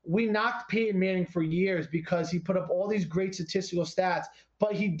 we knocked Peyton Manning for years because he put up all these great statistical stats,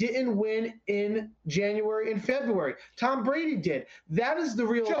 but he didn't win in January and February. Tom Brady did. That is the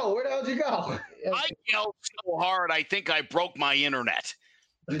real. Joe, where the hell did you go? I yelled so hard, I think I broke my internet.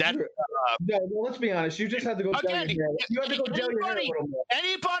 Let's be honest. You just had to go again, down your hair. You had to go down your hair a little more.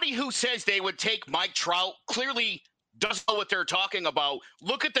 Anybody who says they would take Mike Trout clearly doesn't know what they're talking about.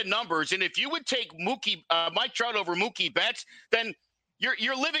 Look at the numbers, and if you would take Mike Trout over Mookie Betts, then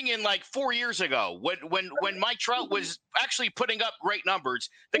you're living in like 4 years ago when Mike Trout was actually putting up great numbers.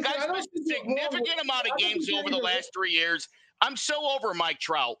 The guy's missed a significant amount of games over the last 3 years. I'm so over Mike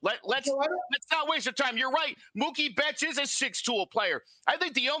Trout. Let's not waste our time. You're right. Mookie Betts is a 6-tool player. I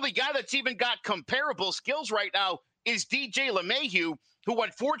think the only guy that's even got comparable skills right now is DJ LeMahieu, who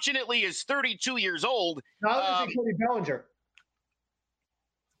unfortunately is 32 years old. Now Cody Bellinger.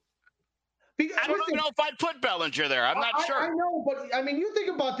 I don't even know if I'd put Bellinger there. I'm not sure. I know, but I mean, you think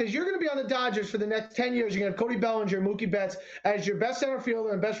about this. You're going to be on the Dodgers for the next 10 years. You're going to have Cody Bellinger and Mookie Betts as your best center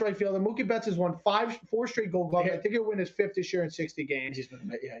fielder and best right fielder. Mookie Betts has won 4 straight Gold Gloves. I think he'll win his 5th this year in 60 games. He's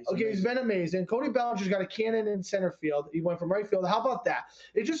been amazing. Cody Bellinger's got a cannon in center field. He went from right field. How about that?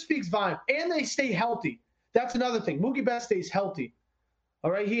 It just speaks volume. And they stay healthy. That's another thing. Mookie Betts stays healthy. All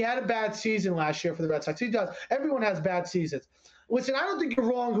right? He had a bad season last year for the Red Sox. He does. Everyone has bad seasons. Listen, I don't think you're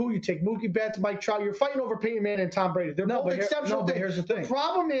wrong who you take. Mookie Betts, Mike Trout. You're fighting over Peyton Manning and Tom Brady. They're both exceptional. But here's the thing. The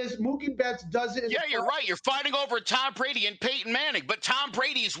problem is Mookie Betts does it. Yeah, you're right. You're fighting over Tom Brady and Peyton Manning, but Tom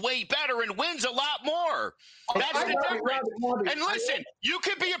Brady's way better and wins a lot more. That's the difference. And listen, you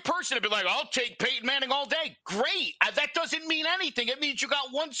could be a person and be like, I'll take Peyton Manning all day. Great. That doesn't mean anything. It means you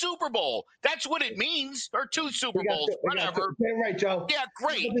got 1 Super Bowl. That's what it means. Or 2 Super Bowls, whatever. Right, Joe. Yeah,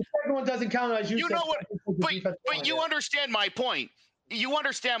 great. But the second one doesn't count as you said. Know what? But you understand my point. You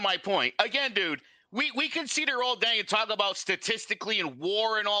understand my point. Again, dude, we can sit here all day and talk about statistically and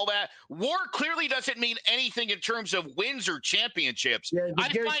WAR and all that. WAR clearly doesn't mean anything in terms of wins or championships. Yeah, I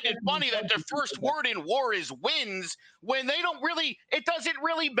find it funny that the first word in WAR is wins when it doesn't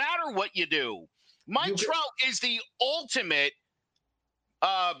really matter what you do. Mike Trout is the ultimate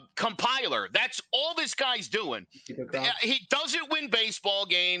compiler. That's all this guy's doing. He doesn't win baseball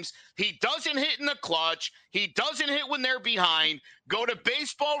games. He doesn't hit in the clutch. He doesn't hit when they're behind. Go to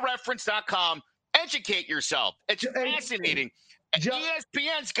baseballreference.com. Educate yourself. It's fascinating.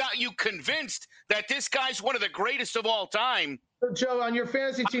 ESPN's got you convinced that this guy's one of the greatest of all time. So, Joe, on your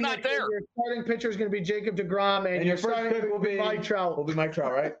fantasy team, your starting pitcher is going to be Jacob deGrom, and your starting pick will be Mike Trout. Will be Mike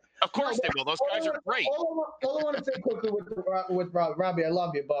Trout, right? Of course they will. Those guys are great. All I want to say quickly with Robbie, I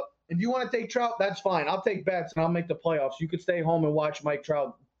love you, but if you want to take Trout, that's fine. I'll take Betts, and I'll make the playoffs. You could stay home and watch Mike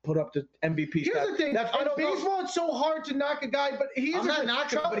Trout put up the MVP. Here's the thing. In baseball, it's so hard to knock a guy, but he isn't. I'm not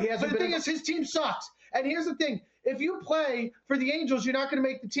knocking him, but he hasn't. But the thing is, his team sucks. And here's the thing. If you play for the Angels, you're not going to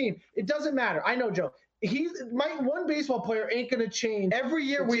make the team. It doesn't matter. I know, Joe. One baseball player ain't going to change. Every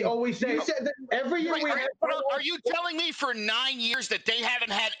year we always say. Every year are you telling me for 9 years that they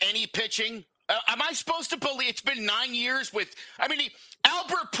haven't had any pitching? Am I supposed to believe it's been 9 years with? I mean,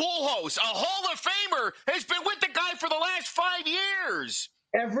 Albert Pujols, a Hall of Famer, has been with the guy for the last 5 years.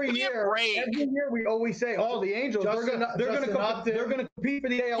 Every year we always say, "Oh, the Angels, they're gonna compete for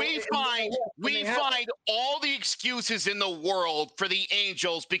the AL." We find all the excuses in the world for the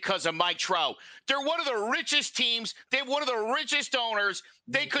Angels because of Mike Trout. They're one of the richest teams. They have one of the richest owners.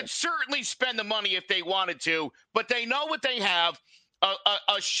 They could certainly spend the money if they wanted to, but they know what they have.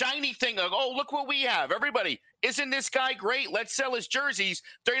 A shiny thing of, oh, look what we have. Everybody, isn't this guy great? Let's sell his jerseys.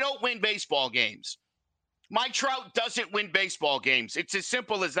 They don't win baseball games. Mike Trout doesn't win baseball games. It's as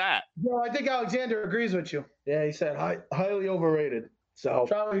simple as that. No, I think Alexander agrees with you. Yeah, he said highly overrated. So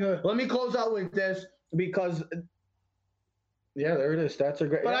let me close out with this because, yeah, there it is. That's a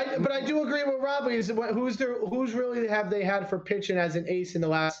great. But I do agree with Robbie. Is who's really have they had for pitching as an ace in the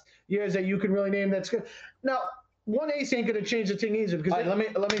last years that you can really name that's good? Now, one ace ain't going to change the thing either. Because let me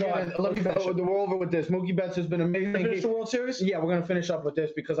finish. We're over with this. Mookie Betts has been amazing. Finish the World Series? Yeah, we're going to finish up with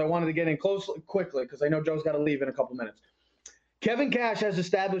this because I wanted to get in quickly because I know Joe's got to leave in a couple minutes. Kevin Cash has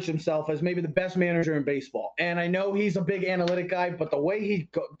established himself as maybe the best manager in baseball. And I know he's a big analytic guy, but the way he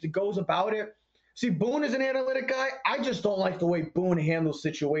goes about it. See, Boone is an analytic guy. I just don't like the way Boone handles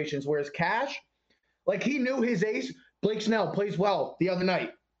situations. Whereas Cash, like he knew his ace, Blake Snell plays well the other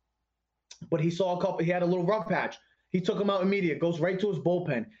night. But he saw he had a little rough patch. He took him out immediate, goes right to his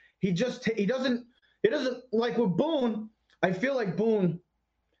bullpen. He doesn't like with Boone. I feel like Boone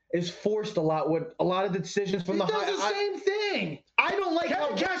is forced a lot with a lot of the decisions from he does the same thing. I don't like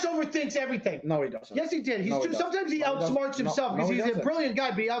Kevin Cash overthinks everything. No, he doesn't. Yes, he did. Sometimes he outsmarts himself because he's a brilliant guy,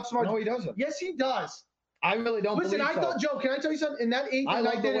 but he outsmarts. No, he doesn't. Yes, he does. I really don't. Listen, I thought, Joe, can I tell you something? In that 8th and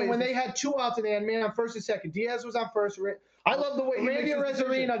 9th inning, when they had 2 outs and they had man on first and second, Diaz was on first. I love the way Randy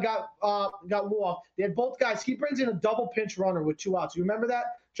Arozarena got walked. They had both guys. He brings in a double pinch runner with 2 outs. You remember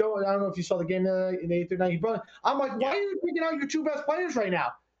that, Joe? I don't know if you saw the game in the 8th or 9th. I'm like, why are you picking out your 2 best players right now?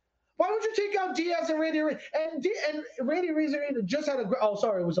 Why would you take out Diaz and Randy Arozarena? And Randy Arozarena just had it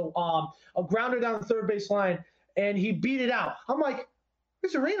was a grounder down the third base line, and he beat it out. I'm like,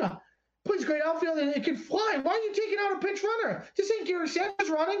 Arozarena plays great outfield and it can fly. Why are you taking out a pinch runner? This ain't Gary Sanders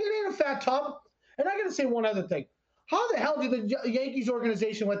running. It ain't a fat tub. And I got to say one other thing. How the hell did the Yankees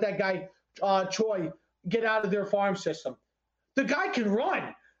organization let that guy, Choi, get out of their farm system? The guy can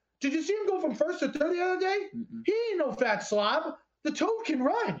run. Did you see him go from first to third the other day? Mm-hmm. He ain't no fat slob. The Toad can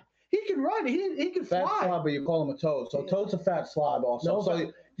run. He can run. He can fly. Fat slob, but you call him a Toad. So Toad's a fat slob also. No, so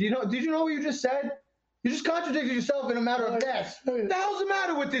did you know what you just said? You just contradicted yourself in a matter of guess. What the hell's the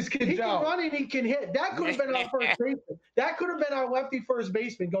matter with this kid, He Joe? can run and he can hit. That could have been our first baseman. That could have been our lefty first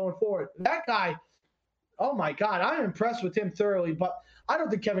baseman going forward. That guy, oh my God, I'm impressed with him thoroughly. But I don't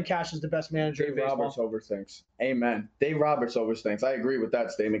think Kevin Cash is the best manager in baseball. Roberts overthinks. Amen. Dave Roberts overthinks. I agree with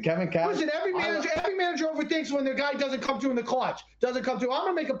that statement. Kevin Cash. Listen, every manager overthinks when the guy doesn't come through in the clutch. Doesn't come through. I'm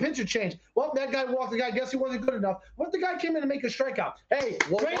gonna make a pitcher change. Well, that guy walked the guy. Guess he wasn't good enough. What if the guy came in to make a strikeout? Hey,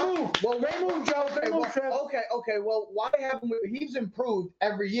 great move. Well, great move, Joe. Great move, Trev. Okay. Well, why haven't he's improved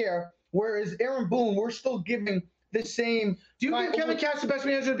every year, whereas Aaron Boone, we're still giving the same. Do you think Kevin Cash is the best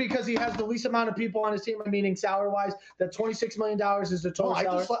manager because he has the least amount of people on his team, meaning salary-wise? That $26 million is the total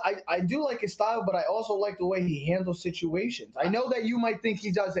salary? I do like his style, but I also like the way he handles situations. I know that you might think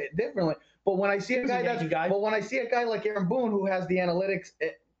he does it differently, but when I see a guy like Aaron Boone who has the analytics,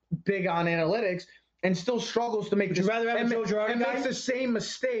 big on analytics, and still struggles to make Would you rather have a Joe Girardi guy? Makes the same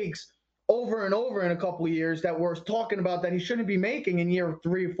mistakes over and over in a couple of years that we're talking about that he shouldn't be making in year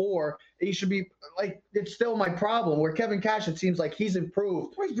 3 or 4. He should be like, it's still my problem. Where Kevin Cash, it seems like he's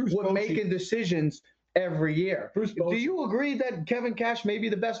improved with making decisions every year. Do you agree that Kevin Cash may be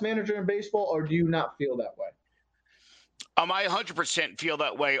the best manager in baseball, or do you not feel that way? I 100% feel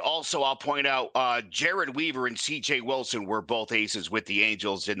that way. Also, I'll point out Jared Weaver and C.J. Wilson were both aces with the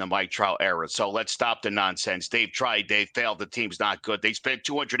Angels in the Mike Trout era. So let's stop the nonsense. They've tried. They've failed. The team's not good. They spent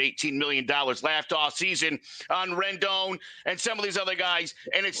 $218 million last offseason on Rendon and some of these other guys,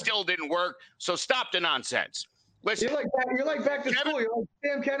 and it still didn't work. So stop the nonsense. Listen, you're like back to school. You're like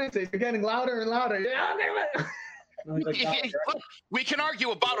Sam Kennedy. You're getting louder and louder. Yeah, we can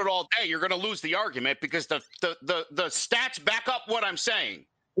argue about it all day. You're going to lose the argument because the stats back up what I'm saying.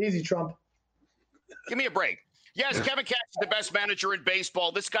 Easy, Trump. Give me a break. Yes, Kevin Cash is the best manager in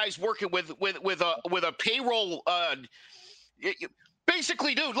baseball. This guy's working with a payroll.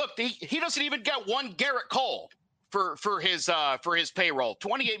 Basically, dude, look, he doesn't even get one Garrett Cole for his payroll.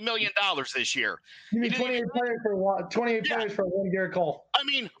 $28 million this year. You mean 28 players for what? 28 players for one Garrett Cole. I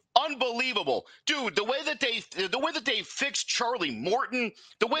mean, unbelievable, dude. The way that they fixed Charlie Morton,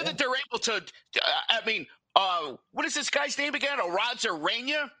 the way that they're able to, what is this guy's name again?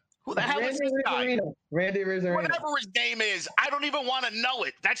 Arozarena. Who the hell is this guy? Randy Rizzarino. Whatever his name is, I don't even want to know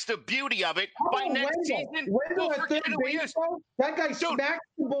it. That's the beauty of it. By next season, Wendell we'll at forget third who he base, is. bro, that guy smacks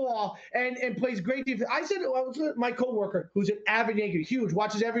the ball and plays great defense. I was with my coworker, who's an avid Yankee, huge,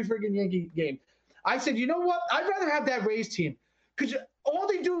 watches every freaking Yankee game. I said, you know what? I'd rather have that Rays team because all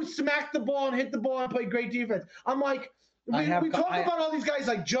they do is smack the ball and hit the ball and play great defense. I'm like, we talk about all these guys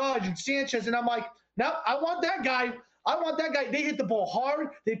like Judge and Sanchez, and I'm like, no, I want that guy. I want that guy. They hit the ball hard.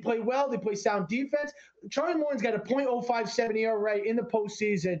 They play well. They play sound defense. Charlie Morton's got a .057 ERA in the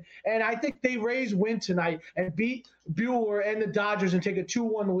postseason, and I think they Rays win tonight and beat Buehler and the Dodgers and take a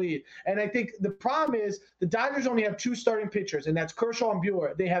 2-1 lead. And I think the problem is the Dodgers only have 2 starting pitchers, and that's Kershaw and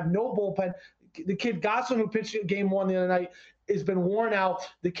Buehler. They have no bullpen. The kid Gosselin, who pitched game 1 the other night, has been worn out.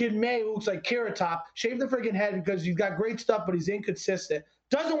 The kid May, who looks like Carrot Top, shaved the freaking head because he's got great stuff, but he's inconsistent.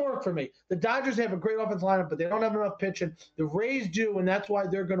 Doesn't work for me. The Dodgers have a great offensive lineup, but they don't have enough pitching. The Rays do, and that's why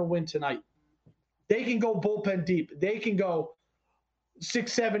they're going to win tonight. They can go bullpen deep. They can go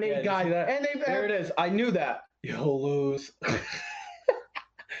 6, 7, 8 guys. And there it is. I knew that. You'll lose.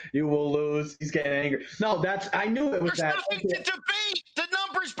 You will lose. He's getting angry. No, I knew it was There's that. nothing to debate. The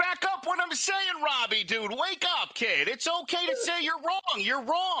numbers back up what I'm saying, Robbie, dude. Wake up, kid. It's okay to say you're wrong. You're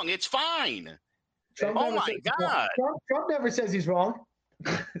wrong. It's fine. Oh, my God. Trump never says he's wrong.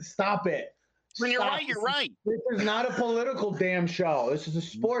 Stop it. When you're right, you're right. This is not a political damn show. This is a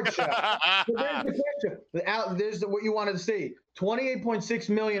sports show. So there's the question. There's what you wanted to see. $28.6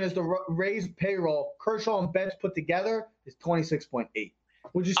 million is the Rays payroll. Kershaw and Betts put together is 26.8.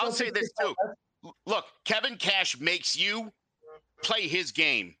 Would you? I'll say this too. Look, Kevin Cash makes you play his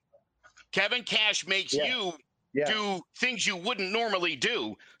game. Kevin Cash makes you do things you wouldn't normally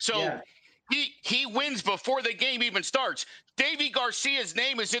do. So he wins before the game even starts. Davy Garcia's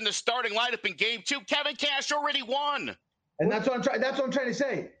name is in the starting lineup in game 2. Kevin Cash already won. And that's what I'm trying. That's what I'm trying to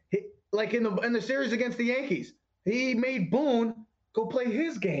say. Like in the series against the Yankees, he made Boone go play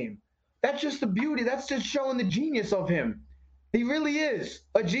his game. That's just the beauty. That's just showing the genius of him. He really is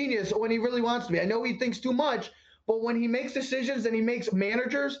a genius when he really wants to be. I know he thinks too much, but when he makes decisions and he makes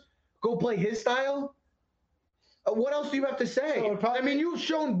managers go play his style, what else do you have to say? I mean, you've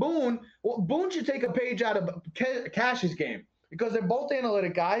shown Boone. Well, Boone should take a page out of Cash's game because they're both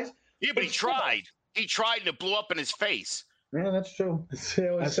analytic guys. Yeah, but he tried. He tried and it blew up in his face. Yeah, that's true. Listen.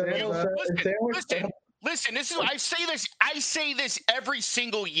 This is I say this every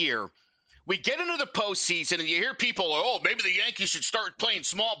single year. We get into the postseason and you hear people, oh, maybe the Yankees should start playing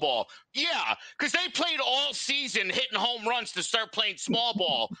small ball. Yeah, because they played all season hitting home runs to start playing small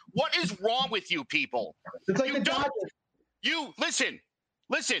ball. What is wrong with you people? It's like You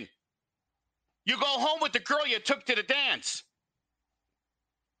listen. You go home with the girl you took to the dance.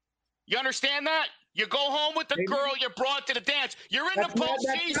 You understand that? You go home with the girl you brought to the dance. You're in the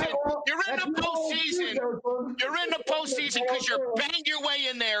postseason. You're in the postseason. You're in the postseason because you're banged your way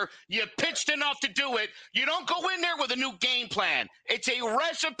in there. You pitched enough to do it. You don't go in there with a new game plan. It's a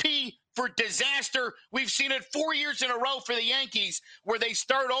recipe for disaster. We've seen it 4 years in a row for the Yankees where they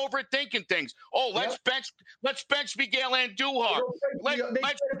start overthinking things. Oh, let's bench Miguel Andujar. They try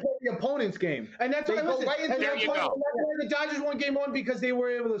to play the opponent's game. And that's why the Dodgers won game 1 because they were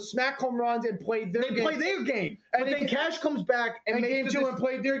able to smack home runs and play their game. And then Cash comes back and game 2 and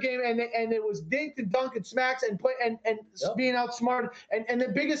played their game, and it was dinked and dunked and smacks and being outsmarted. And the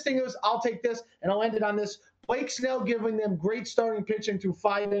biggest thing was, I'll take this and I'll end it on this. Blake Snell giving them great starting pitching through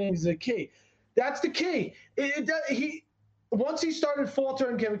 5 innings is the key. That's the key. Once he started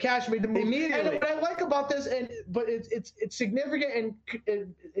faltering, Kevin Cash made the move. Immediately. And what I like about this, but it's significant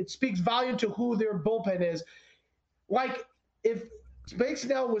and it speaks volume to who their bullpen is. Like if Blake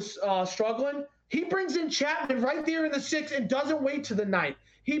Snell was struggling, he brings in Chapman right there in the 6th and doesn't wait to the 9th.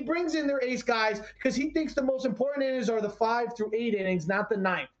 He brings in their ace guys because he thinks the most important innings are the 5 through 8 innings, not the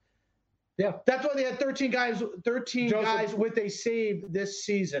 9th. Yeah, that's why they had 13 guys with a save this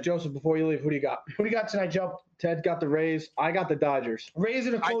season. Joseph, before you leave, who do you got? Who do you got tonight, Joe? Ted got the Rays. I got the Dodgers. Rays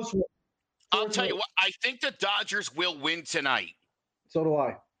in a close one. I'll tell you what, I think the Dodgers will win tonight. So do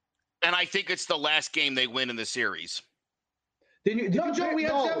I. And I think it's the last game they win in the series. Joe, we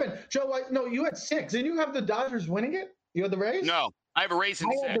had 7. Joe, no, you had 6. Didn't you have the Dodgers winning it? You had the Rays? No. I have a Rays in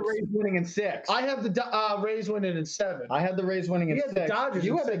 6. I had the Rays winning in 6. I have the Rays winning in 7. I had the Rays winning in 6. The Dodgers.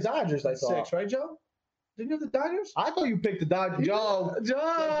 You had the Dodgers, I thought. 6, right, Joe? Didn't you have the Dodgers? I thought you picked the Dodgers. Joe.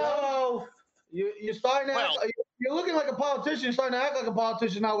 You're starting to you're looking like a politician. You're starting to act like a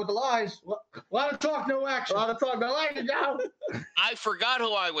politician now with the lies. A lot of talk, no action. A lot of talk, no action, Joe. I forgot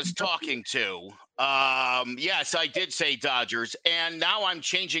who I was talking to. Yes, I did say Dodgers, and now I'm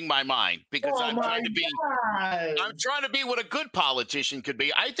changing my mind because I'm trying to be I'm trying to be what a good politician could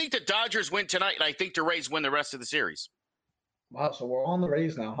be. I think the Dodgers win tonight, and I think the Rays win the rest of the series. Wow, so we're on the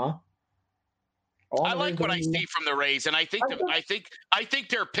Rays now, huh? I like what I see from the Rays, and I think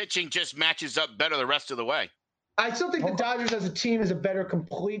their pitching just matches up better the rest of the way. I still think the Dodgers as a team is a better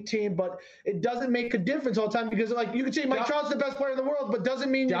complete team, but it doesn't make a difference all the time because, like, you can say Mike Trout's the best player in the world, but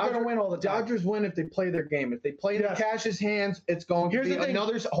doesn't mean you're going to win all the time. Dodgers win if they play their game. If they play in Cash's hands, it's going to be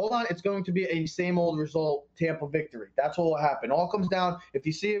another. Hold on, it's going to be a same old result, Tampa victory. That's what will happen. All comes down. If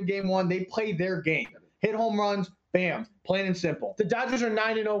you see a game one, they play their game, hit home runs, bam, plain and simple. The Dodgers are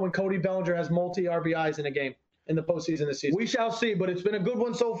 9-0 when Cody Bellinger has multi RBIs in a game. In the postseason this season. We shall see, but it's been a good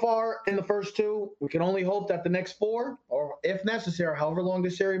one so far in the first two. We can only hope that the next four, or if necessary, however long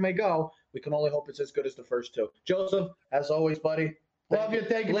this series may go, we can only hope it's as good as the first two. Joseph, as always, buddy. Love you.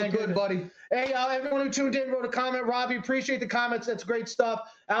 Thank you. Look good, buddy. Hey, everyone who tuned in, wrote a comment. Robbie, appreciate the comments. That's great stuff.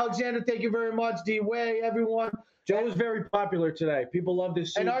 Alexander, thank you very much. D-Way, everyone. Joe was very popular today. People love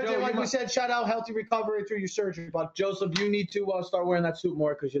this suit. And RJ, like we said, shout out healthy recovery through your surgery. But Joseph, you need to start wearing that suit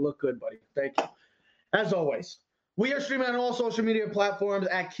more because you look good, buddy. Thank you. As always. We are streaming on all social media platforms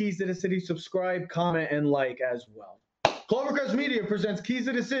at Keys to the City. Subscribe, comment, and like as well. Clovercrest Media presents Keys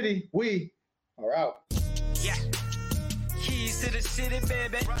to the City. We are out. Yeah. Keys to the city,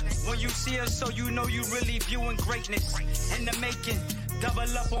 baby. When you see us, so you know you really viewing greatness in the making. Double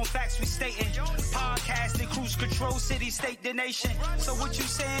up on facts we stating. Podcasting, cruise control, city, state, the nation. So what you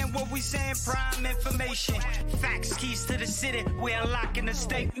saying, what we saying, prime information. Facts, keys to the city. We're unlocking the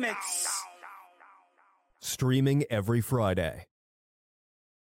statements. Streaming every Friday.